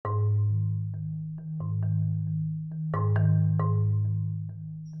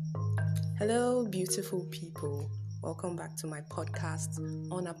Hello, beautiful people. Welcome back to my podcast,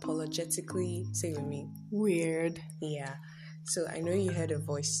 Unapologetically. Say with me. Weird. Yeah. So I know you heard a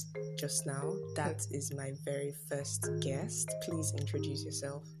voice just now. That is my very first guest. Please introduce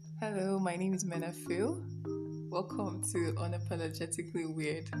yourself. Hello, my name is Menafil. Welcome to Unapologetically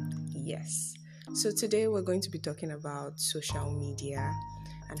Weird. Yes. So today we're going to be talking about social media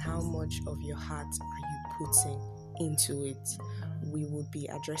and how much of your heart are you putting into it. We will be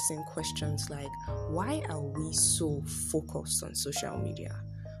addressing questions like, why are we so focused on social media?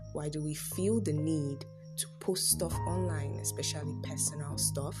 Why do we feel the need to post stuff online, especially personal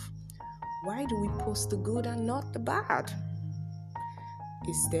stuff? Why do we post the good and not the bad?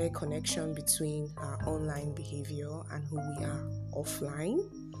 Is there a connection between our online behavior and who we are offline?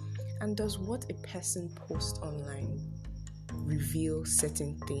 And does what a person posts online reveal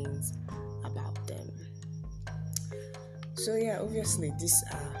certain things about them? So yeah, obviously these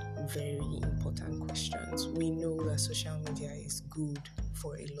are very important questions. We know that social media is good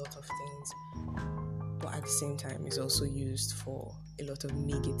for a lot of things, but at the same time it's also used for a lot of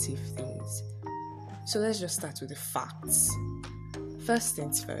negative things. So let's just start with the facts. First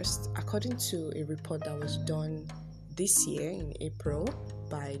things first, according to a report that was done this year in April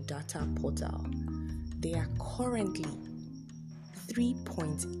by Data Portal, there are currently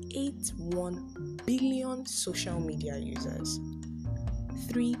 3.81 billion social media users.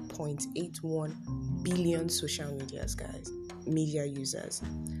 3.81 billion social media users.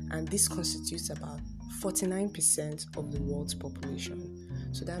 And this constitutes about 49% of the world's population.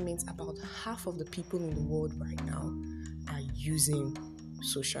 So that means about half of the people in the world right now are using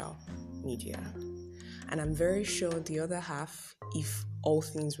social media. And I'm very sure the other half, if all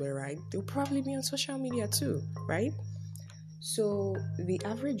things were right, they'll probably be on social media too, right? So the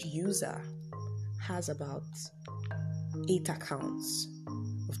average user has about 8 accounts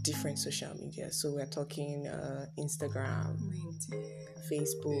of different social media. So we're talking Instagram, LinkedIn,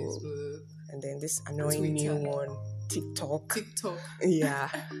 Facebook, and then this annoying Twitter. new one, TikTok. Yeah.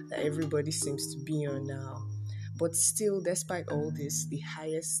 That everybody seems to be on now. But still, despite all this, the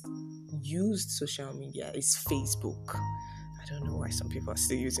highest used social media is Facebook. I don't know why some people are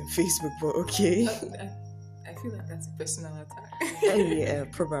still using Facebook, but okay. I feel like that's a personal attack. Yeah,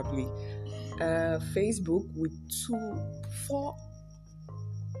 probably. Facebook with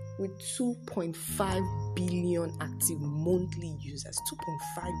 2.5 billion active monthly users.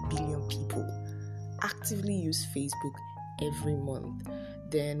 2.5 billion people actively use Facebook every month.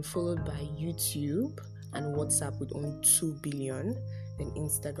 Then followed by YouTube and WhatsApp with only 2 billion. Then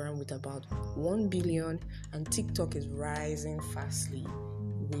Instagram with about 1 billion. And TikTok is rising fastly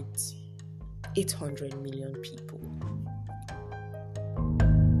with 800 million people.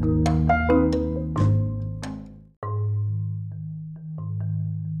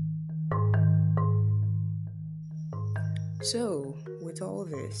 So, with all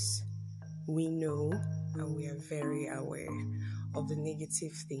this, we know and we are very aware of the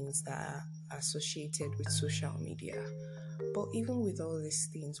negative things that are associated with social media. But even with all these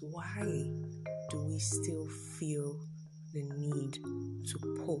things, why do we still feel the need to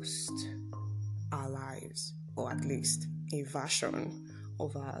post our lives, or at least a version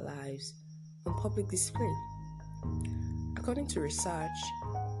of our lives, on public display? According to research,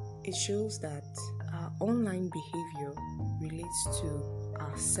 it shows that our online behavior relates to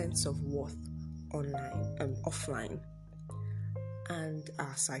our sense of worth offline, and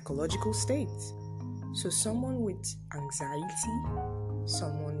our psychological state. So someone with anxiety,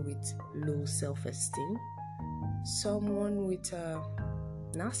 someone with low self-esteem, someone with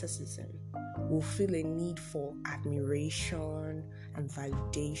narcissism will feel a need for admiration and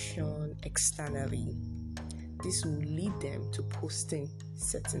validation externally. This will lead them to posting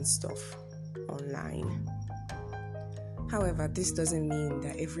certain stuff online. However, this doesn't mean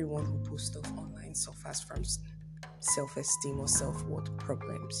that everyone who posts stuff online suffers from self-esteem or self-worth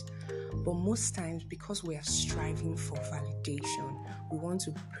problems. But most times, because we are striving for validation, we want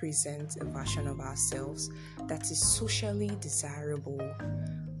to present a version of ourselves that is socially desirable,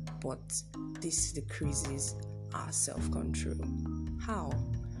 but this decreases our self-control. How?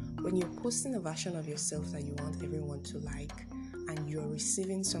 When you're posting a version of yourself that you want everyone to like, and you're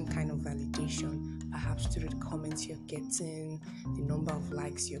receiving some kind of validation, perhaps through the comments you're getting, the number of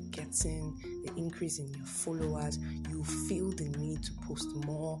likes you're getting, the increase in your followers, you feel the need to post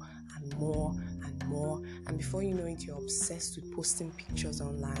more and more and more. And before you know it, you're obsessed with posting pictures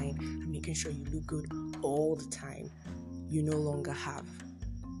online and making sure you look good all the time. You no longer have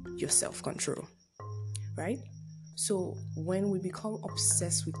your self-control, right? So when we become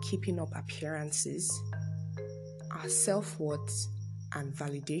obsessed with keeping up appearances, our self-worth and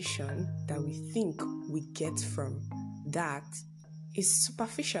validation that we think we get from that is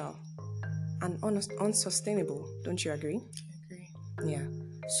superficial and unsustainable. Don't you agree? I agree. Yeah.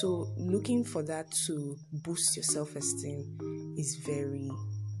 So looking for that to boost your self-esteem is very,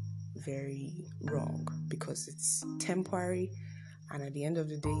 very wrong because it's temporary, and at the end of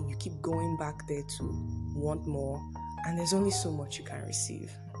the day, you keep going back there to want more, and there's only so much you can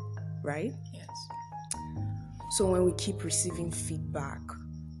receive, right? Yes. So when we keep receiving feedback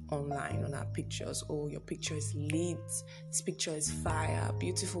online on our pictures, oh, your picture is lit, this picture is fire,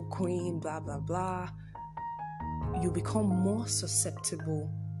 beautiful queen, blah, blah, blah, you become more susceptible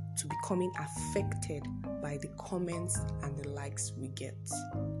to becoming affected by the comments and the likes we get.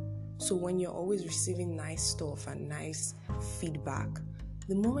 So when you're always receiving nice stuff and nice feedback,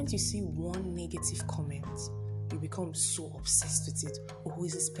 the moment you see one negative comment, you become so obsessed with it. Oh, who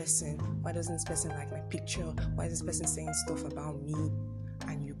is this person? Why doesn't this person like my picture? Why is this person saying stuff about me?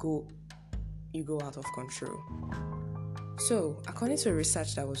 And you go out of control. So, according to a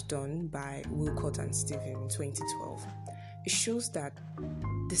research that was done by Wilcott and Steven in 2012, it shows that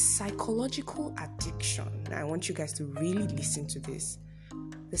the psychological addiction, now I want you guys to really listen to this,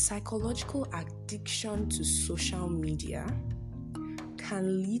 the psychological addiction to social media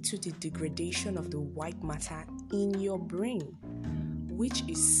can lead to the degradation of the white matter in your brain, which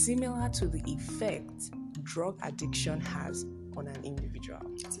is similar to the effect drug addiction has on an individual.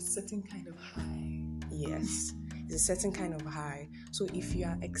 It's a certain kind of high. Yes, it's a certain kind of high. So if you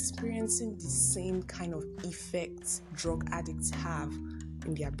are experiencing the same kind of effects drug addicts have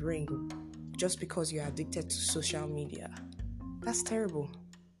in their brain just because you're addicted to social media, that's terrible.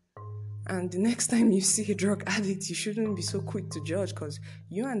 And the next time you see a drug addict, you shouldn't be so quick to judge because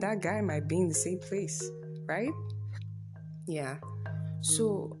you and that guy might be in the same place, right? Yeah.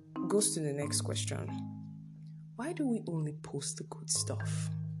 So, goes to the next question. Why do we only post the good stuff?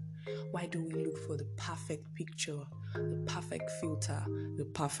 Why do we look for the perfect picture, the perfect filter, the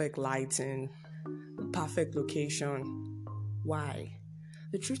perfect lighting, the perfect location? Why?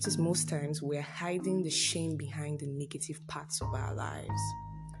 The truth is most times we're hiding the shame behind the negative parts of our lives.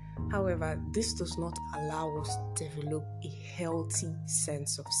 However, this does not allow us to develop a healthy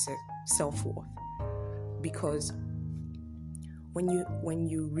sense of self-worth, because when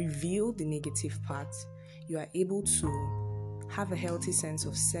you reveal the negative parts, you are able to have a healthy sense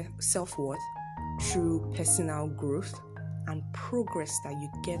of self-worth through personal growth and progress that you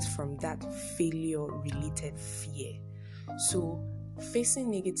get from that failure-related fear. So, facing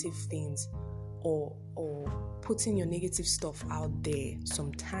negative things or putting your negative stuff out there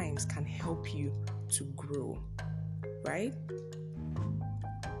sometimes can help you to grow, right?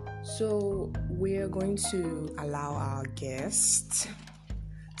 So we're going to allow our guest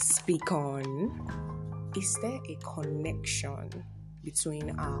speak on, is there a connection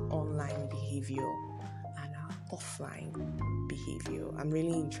between our online behavior and our offline behavior? I'm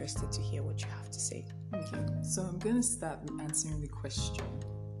really interested to hear what you have to say. Okay, so I'm going to start with answering the question.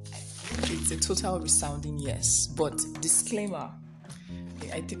 It's a total resounding yes, but disclaimer,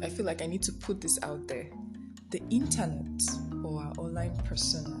 I feel like I need to put this out there. The internet or our online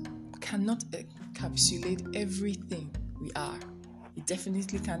persona cannot encapsulate everything we are. It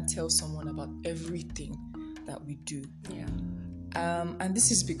definitely can't tell someone about everything that we do. Yeah. And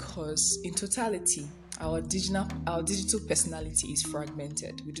this is because in totality, our digital personality is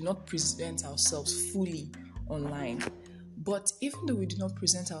fragmented. We do not present ourselves fully online. But even though we do not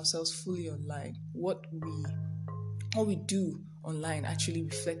present ourselves fully online, what we do online actually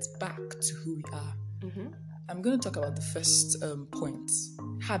reflects back to who we are. Mm-hmm. I'm going to talk about the first point,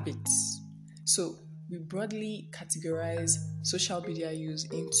 habits. So we broadly categorize social media use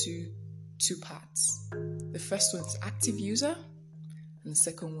into two parts. The first one is active user, and the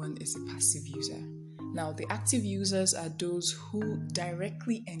second one is a passive user. Now, the active users are those who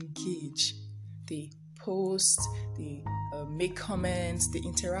directly engage. They post, they make comments, they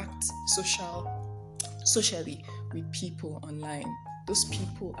interact socially with people online. Those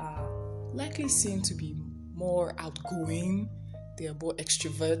people are likely seen to be more outgoing, they are more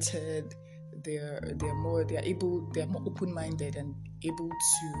extroverted, they are more open-minded and able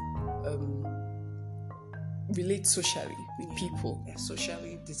to relate socially with people. They're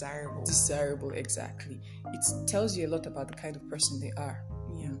socially desirable. Desirable, exactly. It tells you a lot about the kind of person they are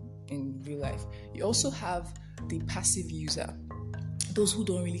in real life. You also have the passive user, those who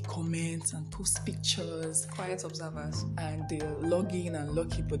don't really comment and post pictures, Quiet observers. and they log in and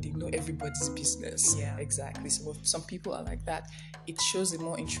log in, but they know everybody's business. Yeah. Exactly. So some people are like that. It shows a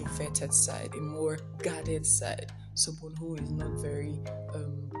more introverted side, a more guarded side, someone who is not very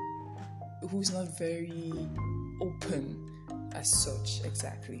open as such.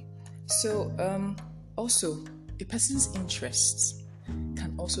 Exactly. So also, a person's interests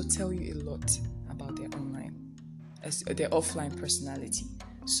can also tell you a lot about their their offline personality.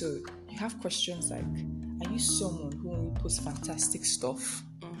 So you have questions like, are you someone who only posts fantastic stuff?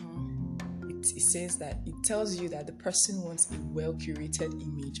 It says that it tells you that the person wants a well-curated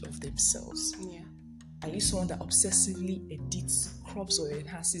image of themselves. Yeah. Are you someone that obsessively edits, crops, or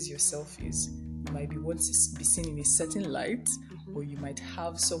enhances your selfies? You might be wanting to be seen in a certain light, or you might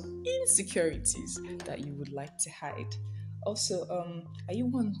have some insecurities that you would like to hide. Also, are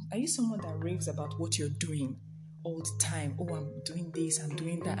you someone that raves about what you're doing all the time? Oh, I'm doing this, I'm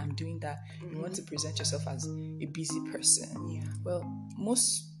doing that, I'm doing that. You want to present yourself as a busy person. Yeah. Well,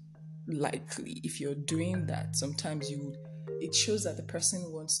 most likely, if you're doing that, sometimes it shows that the person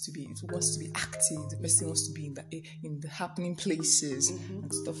wants to be active. The person wants to be in the happening places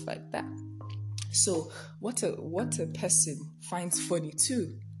and stuff like that. So what a person finds funny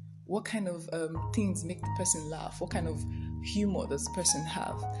too. What kind of things make the person laugh? What kind of humor does the person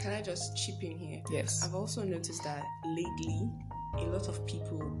have? Can I just chip in here? Yes. I've also noticed that lately, a lot of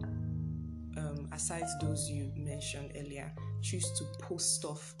people, aside those you mentioned earlier, choose to post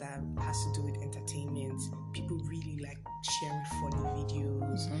stuff that has to do with entertainment. People really like sharing funny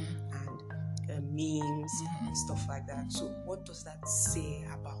videos and memes and stuff like that. So what does that say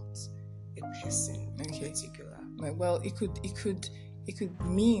about a person in particular? Well, it could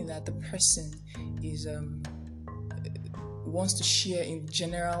mean that the person is wants to share in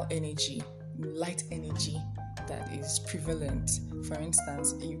general energy, light energy that is prevalent. For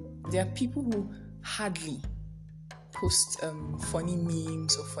instance, there are people who hardly post funny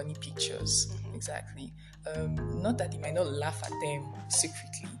memes or funny pictures. Exactly. Not that they might not laugh at them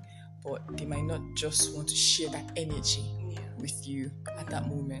secretly, but they might not just want to share that energy with you at that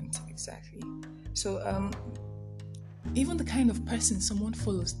moment. Exactly. So even the kind of person someone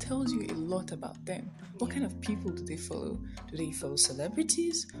follows tells you a lot about them. What kind of people do they follow? Do they follow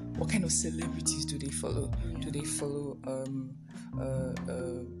celebrities? What kind of celebrities do they follow? Do they follow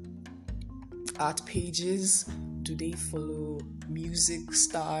art pages? Do they follow music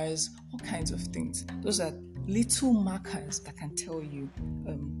stars? All kinds of things. Those are little markers that can tell you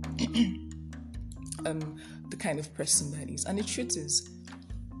the kind of person that is. And the truth is,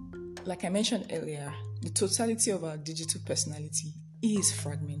 like I mentioned earlier, the totality of our digital personality is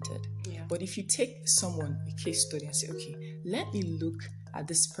fragmented. Yeah. But if you take a case study and say, okay, let me look at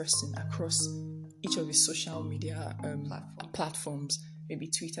this person across each of his social media platforms, maybe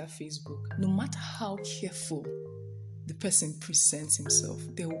Twitter, Facebook, no matter how careful the person presents himself,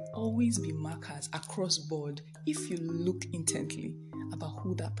 there will always be markers across board if you look intently about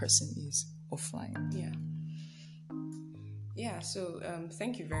who that person is offline. Yeah, so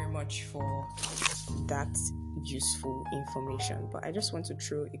thank you very much for that useful information. But I just want to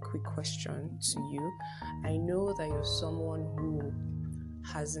throw a quick question to you. I know that you're someone who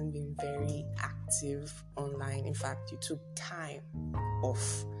hasn't been very active online. In fact, you took time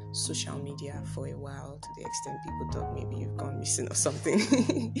off social media for a while, to the extent people thought maybe you've gone missing or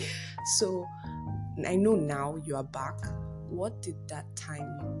something. So I know now you are back. What did that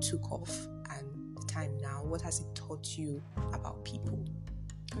time you took off and the time now, what has it taught you about people?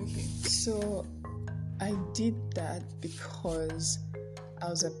 Okay, so I did that because I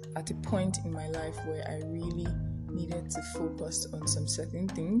was at a point in my life where I really needed to focus on some certain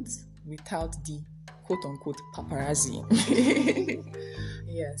things without the quote-unquote paparazzi.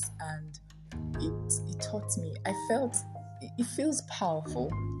 Yes, and it taught me. I felt it feels powerful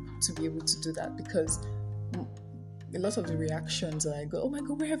to be able to do that, because a lot of the reactions I go, oh my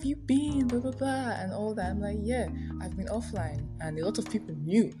god, where have you been, blah blah blah, and all that. I'm like, yeah, I've been offline, and a lot of people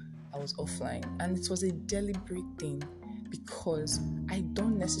knew I was offline, and it was a deliberate thing because I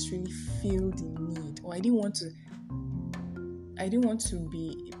don't necessarily feel the need, or I didn't want to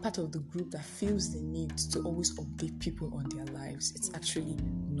be part of the group that feels the need to always update people on their lives. It's actually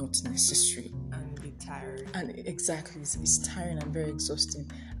not necessary. And be tired. And exactly, it's tiring and very exhausting.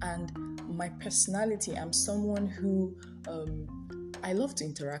 And my personality, I'm someone who, I love to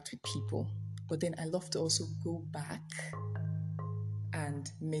interact with people, but then I love to also go back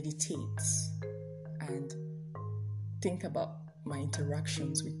and meditate and think about my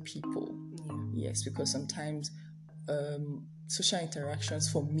interactions with people. Yes, because sometimes social interactions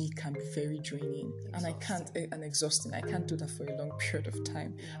for me can be very draining, and exhausting. I can't do that for a long period of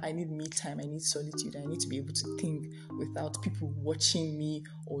time. I need me time, I need solitude, I need to be able to think without people watching me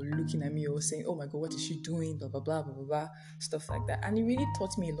or looking at me or saying, oh my god, what is she doing, blah blah blah blah blah, blah, stuff like that. And it really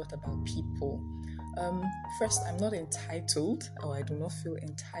taught me a lot about people. First, I'm not entitled, or I do not feel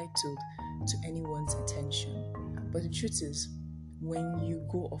entitled to anyone's attention. But the truth is, when you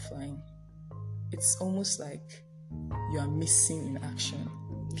go offline, it's almost like you are missing in action.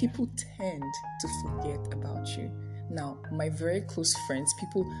 People tend to forget about you. Now, my very close friends,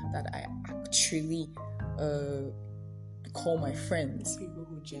 people that I actually call my friends, People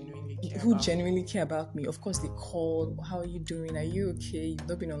who genuinely care about me. Of course, they call, how are you doing? Are you okay? You've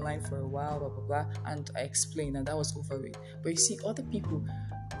not been online for a while, blah, blah, blah. And I explained, and that was over it. But you see, other people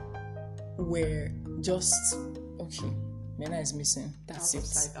were just, okay, Mena is missing. That's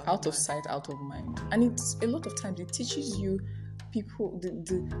it. Out of sight, out of mind. And it's a lot of times it teaches you people the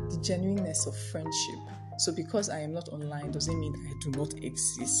genuineness of friendship. So because I am not online doesn't mean I do not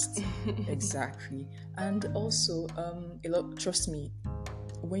exist. Exactly. And also, trust me,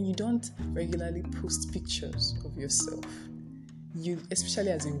 when you don't regularly post pictures of yourself, you,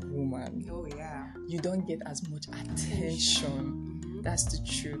 especially as a woman, you don't get as much attention. That's the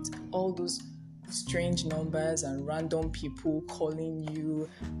truth. All those strange numbers and random people calling you,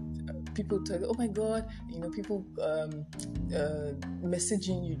 people tell you, oh my god, people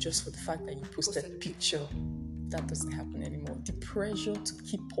messaging you just for the fact that you posted a picture. That doesn't happen anymore. The pressure to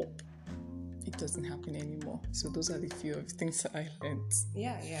keep up, it doesn't happen anymore. So those are the few of things that I learned.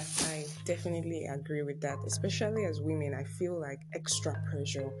 Yeah, I definitely agree with that. Especially as women, I feel like extra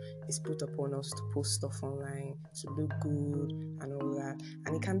pressure is put upon us to post stuff online, to look good and all that.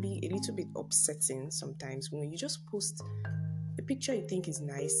 And it can be a little bit upsetting sometimes when you just post a picture you think is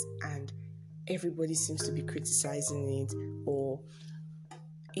nice and everybody seems to be criticizing it, or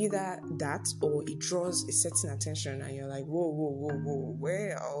either that or it draws a certain attention and you're like, whoa,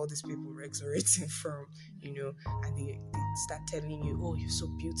 where are all these people exaggerating from, and they start telling you, oh, you're so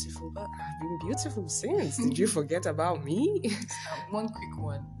beautiful, but I've been beautiful since. Did you forget about me? One quick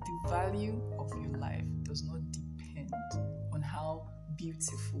one. The value of your life does not depend on how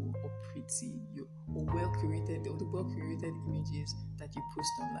beautiful or pretty or the well-curated images that you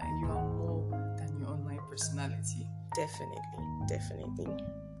post online. You are more than your online personality. Definitely.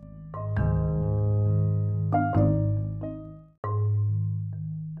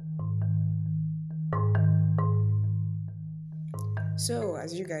 So,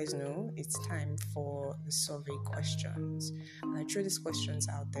 as you guys know, it's time for the survey questions. And I threw these questions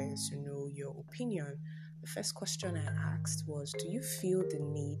out there to know your opinion. The first question I asked was, do you feel the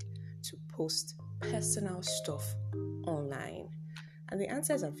need to post personal stuff online? And the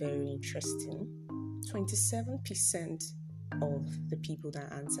answers are very interesting. 27% of the people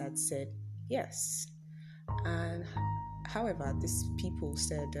that answered said yes. And however, these people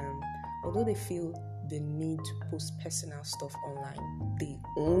said, although they feel the need to post personal stuff online, they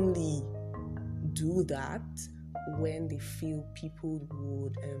only do that when they feel people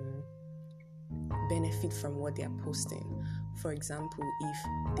would benefit from what they are posting. For example, if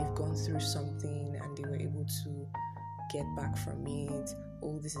they've gone through something and they were able to get back from it,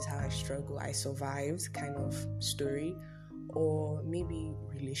 oh, this is how I struggle, I survived kind of story, or maybe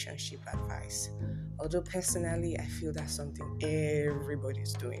relationship advice. Although personally, I feel that's something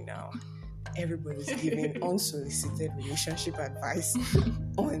everybody's doing now. Everybody's giving unsolicited relationship advice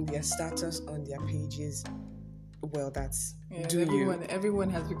on their status, on their pages. Well, that's everyone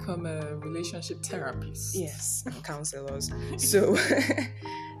has become a relationship therapist. Yes, counselors. So,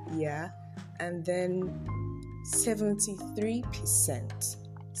 yeah. And then 73%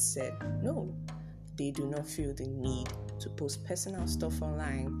 said no, they do not feel the need to post personal stuff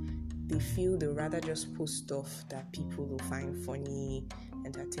online. They feel they rather just post stuff that people will find funny,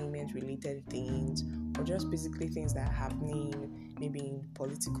 entertainment related things, or just basically things that are happening maybe in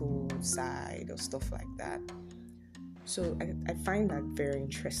political side or stuff like that. So I find that very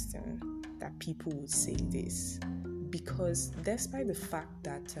interesting that people would say this, because despite the fact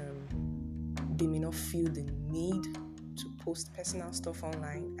that they may not feel the need to post personal stuff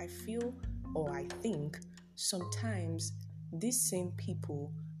online, I think sometimes these same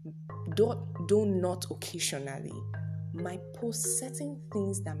people not occasionally might post certain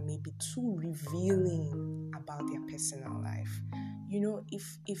things that may be too revealing about their personal life.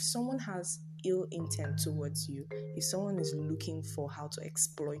 If someone has ill intent towards you, if someone is looking for how to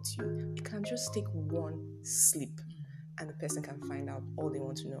exploit you, it can just take one slip and the person can find out all they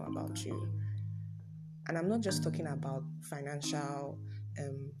want to know about you. And I'm not just talking about financial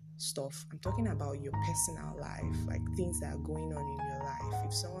stuff. I'm talking about your personal life, like things that are going on in your life.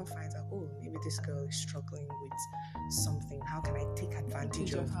 If someone finds out, oh, maybe this girl is struggling with something, how can I take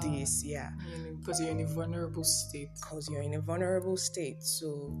advantage of this? Yeah. Because you're in a vulnerable state.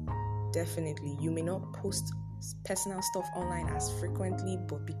 So definitely, you may not post personal stuff online as frequently,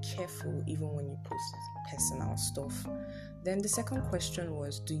 but be careful even when you post personal stuff. Then the second question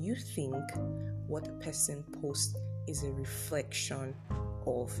was, do you think what a person posts is a reflection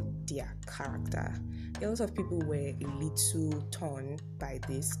of their character. A lot of people were a little torn by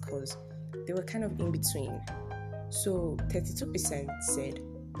this because they were kind of in between. So 32% said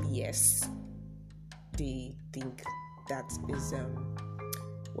yes, they think that is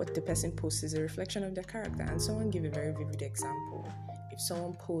what the person posts is a reflection of their character. And someone gave a very vivid example. If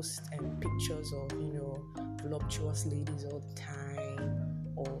someone posts pictures of voluptuous ladies all the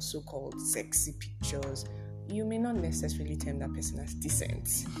time, or so-called sexy pictures, you may not necessarily term that person as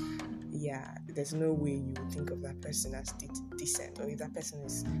decent. Yeah, there's no way you would think of that person as decent. Or if that person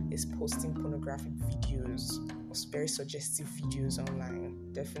is posting pornographic videos or very suggestive videos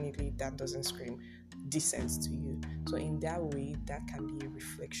online, definitely that doesn't scream decent to you. So in that way, that can be a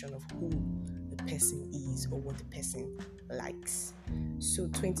reflection of who the person is or what the person likes. So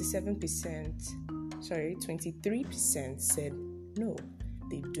 23% said no,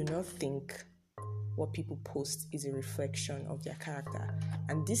 they do not think what people post is a reflection of their character.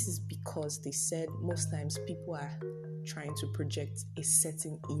 And this is because they said most times people are trying to project a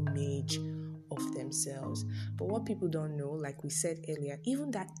certain image of themselves. But what people don't know, like we said earlier,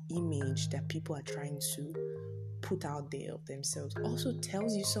 even that image that people are trying to put out there of themselves also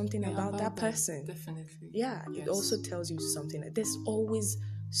tells you something about that person. Definitely. Yeah, yes. It also tells you something. There's always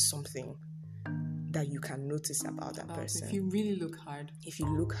something that you can notice about that person. If you really look hard. If you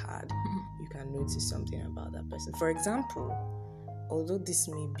look hard, you can notice something about that person. For example, although this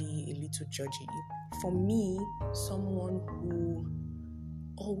may be a little judgy, for me, someone who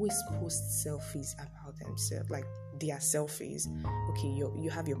always posts selfies about themselves, like their selfies. Okay, you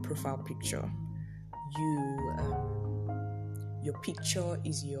have your profile picture. Your picture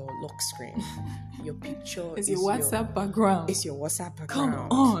is your lock screen. Your picture is your WhatsApp background. It's your WhatsApp background. Come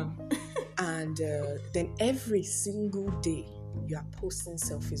on. And then every single day, you are posting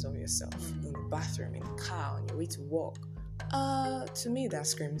selfies of yourself in the bathroom, in the car, on your way to work. To me, that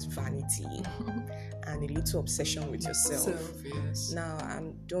screams vanity and a little obsession with yourself. Yes. Now,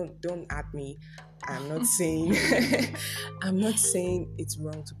 don't at me. I'm not saying it's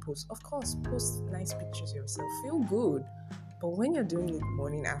wrong to post. Of course, post nice pictures of yourself. Feel good. But when you're doing it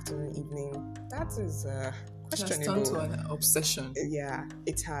morning, afternoon, evening, that is questionable. It has turned to an obsession. Yeah,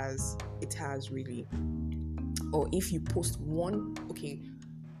 it has. It has really. Or if you post one, okay,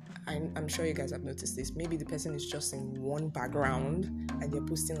 I'm sure you guys have noticed this. Maybe the person is just in one background and they're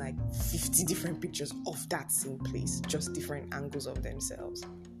posting like 50 different pictures of that same place, just different angles of themselves.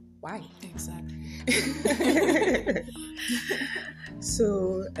 Why? Exactly.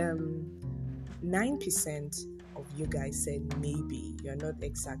 So, 9% of you guys said maybe you're not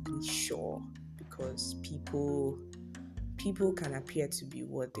exactly sure because people can appear to be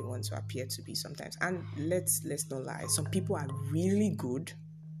what they want to appear to be sometimes. And let's not lie. Some people are really good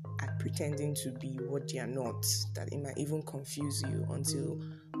at pretending to be what they are not, that it might even confuse you until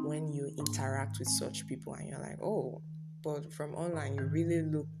when you interact with such people and you're like, oh, but from online you really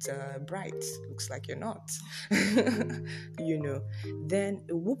looked bright. Looks like you're not. Then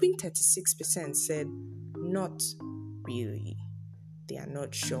a whooping 36% said not really. They are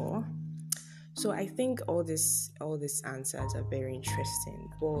not sure. So I think all these answers are very interesting.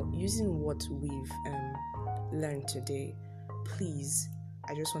 But using what we've learned today, please,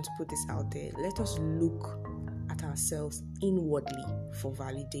 I just want to put this out there. Let us look at ourselves inwardly for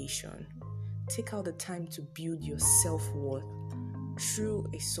validation. Take out the time to build your self-worth through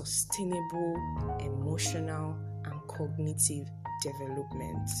a sustainable, emotional, and cognitive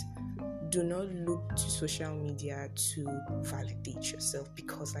development. Do not look to social media to validate yourself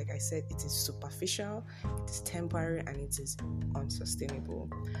because, like I said, it is superficial, it is temporary, and it is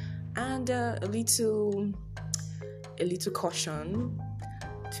unsustainable. And a little caution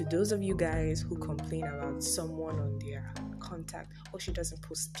to those of you guys who complain about someone on their contact. Oh, she doesn't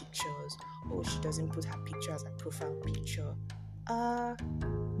post pictures. Oh, she doesn't put her picture as a profile picture.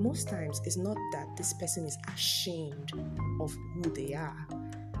 Most times it's not that this person is ashamed of who they are.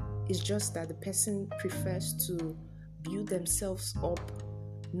 It's just that the person prefers to build themselves up,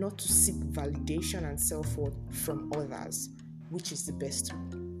 not to seek validation and self-worth from others, which is the best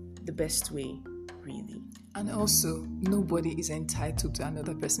way, really. And also, nobody is entitled to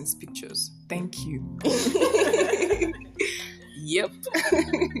another person's pictures. Thank you. Yep.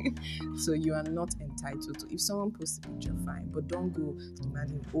 So you are not entitled to. If someone posts a picture, fine, but don't go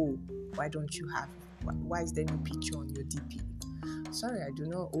demanding, oh, why don't you have? Why is there no picture on your DP? Sorry, I do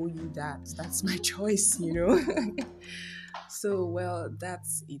not owe you that. That's my choice, So, well,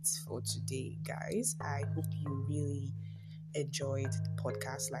 that's it for today, guys. I hope you really enjoyed the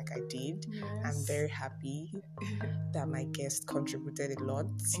podcast like I did. Yes. I'm very happy that my guest contributed a lot.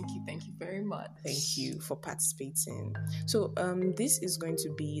 Thank you very much. Thank you for participating. So this is going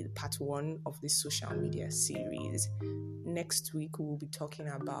to be part 1 of this social media series. Next week we will be talking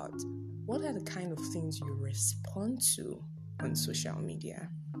about what are the kind of things you respond to on social media,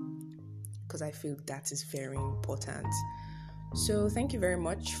 because I feel that is very important. So thank you very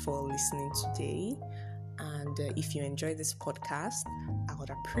much for listening today. And if you enjoy this podcast, I would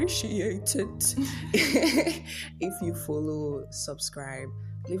appreciate it if you follow, subscribe,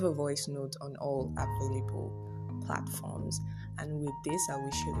 leave a voice note on all available platforms. And with this, I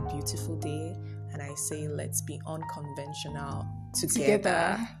wish you a beautiful day. And I say, let's be unconventional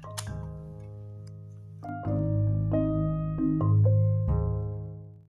together.